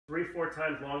3-4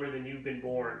 times longer than you've been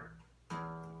born.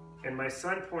 And my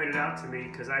son pointed out to me,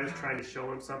 because I was trying to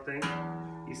show him something,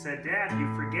 he said, Dad,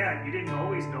 you forget, you didn't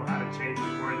always know how to change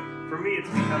before. And for me, it's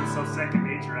become so second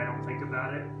nature, I don't think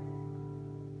about it.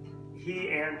 He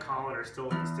and Colin are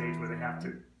still at the stage where they have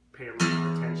to pay a little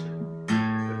more attention.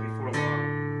 But before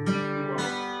long, he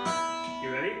won't.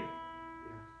 You ready?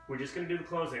 Yeah. We're just going to do the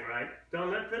closing, right?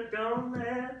 Don't let.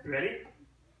 Ready?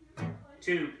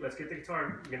 2, let's get the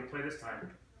guitar. We're going to play this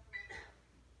time.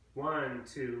 1,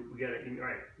 2, we got it,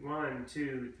 right. 1,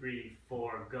 2, 3,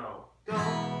 4, go.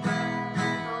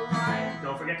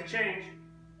 Don't forget to change.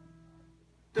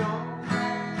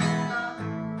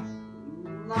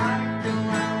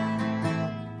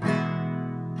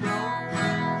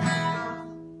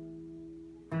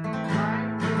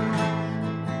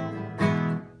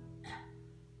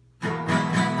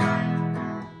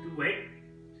 Wait.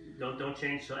 Don't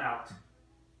change till out.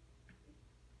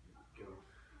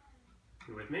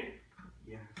 You with me?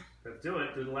 Yeah. Let's do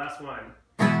it. Do the last one.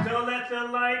 Don't let the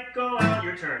light go out.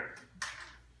 Your turn.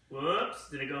 Whoops.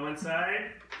 Did it go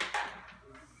inside?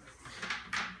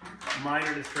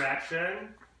 Minor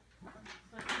distraction. So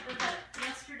I did that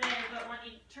yesterday, but when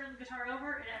you turn the guitar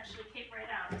over, it actually came right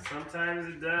out. Sometimes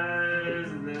it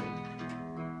does. And then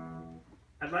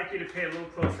I'd like you to pay a little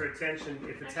closer attention.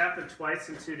 If it's happened twice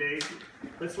in 2 days,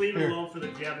 let's leave it alone for the.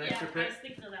 Do you have an extra I pick? was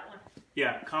thinking of that one.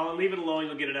 Yeah, Colin, leave it alone.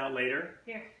 You'll get it out later.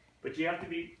 Here. But you have to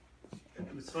be.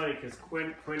 It was funny because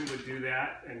Quinn would do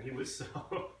that, and he was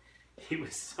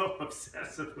so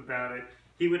obsessive about it.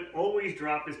 He would always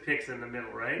drop his picks in the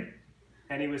middle, right?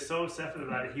 And he was so obsessive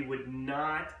about it, he would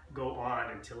not go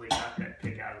on until he got that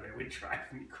pick out of there. It would drive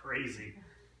me crazy.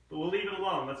 But we'll leave it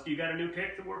alone. You got a new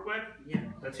pick to work with? Yeah.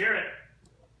 Let's hear it.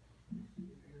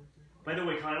 By the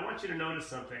way, Colin, I want you to notice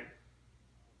something.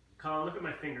 Colin, look at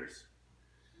my fingers.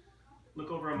 Look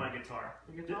over on my guitar.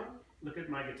 The guitar? Look at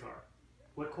my guitar.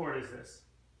 What chord is this?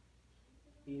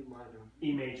 E minor.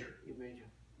 E major. E major.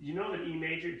 Did you know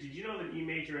that E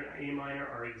major and A minor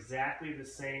are exactly the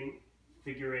same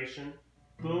figuration?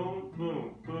 Boom,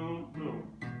 boom, boom,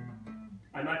 boom.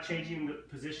 I'm not changing the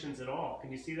positions at all.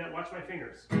 Can you see that? Watch my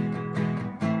fingers.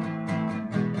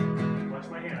 Watch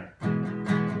my hand.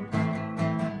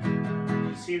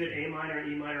 You see that A minor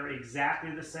and E minor are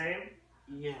exactly the same?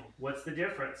 Yeah. What's the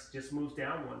difference? Just moves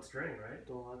down one string, right?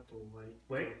 Don't have to wait.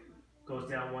 Wait, goes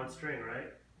down one string,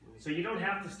 right? So you don't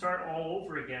have to start all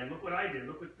over again. Look what I did.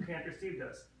 Look what Cantor Steve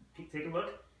does. Take a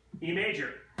look. E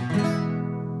major. A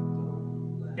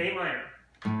minor.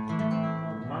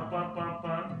 Bump, bump, bump,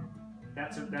 bump.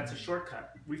 That's a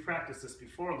shortcut. We've practiced this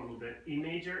before a little bit. E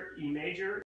major,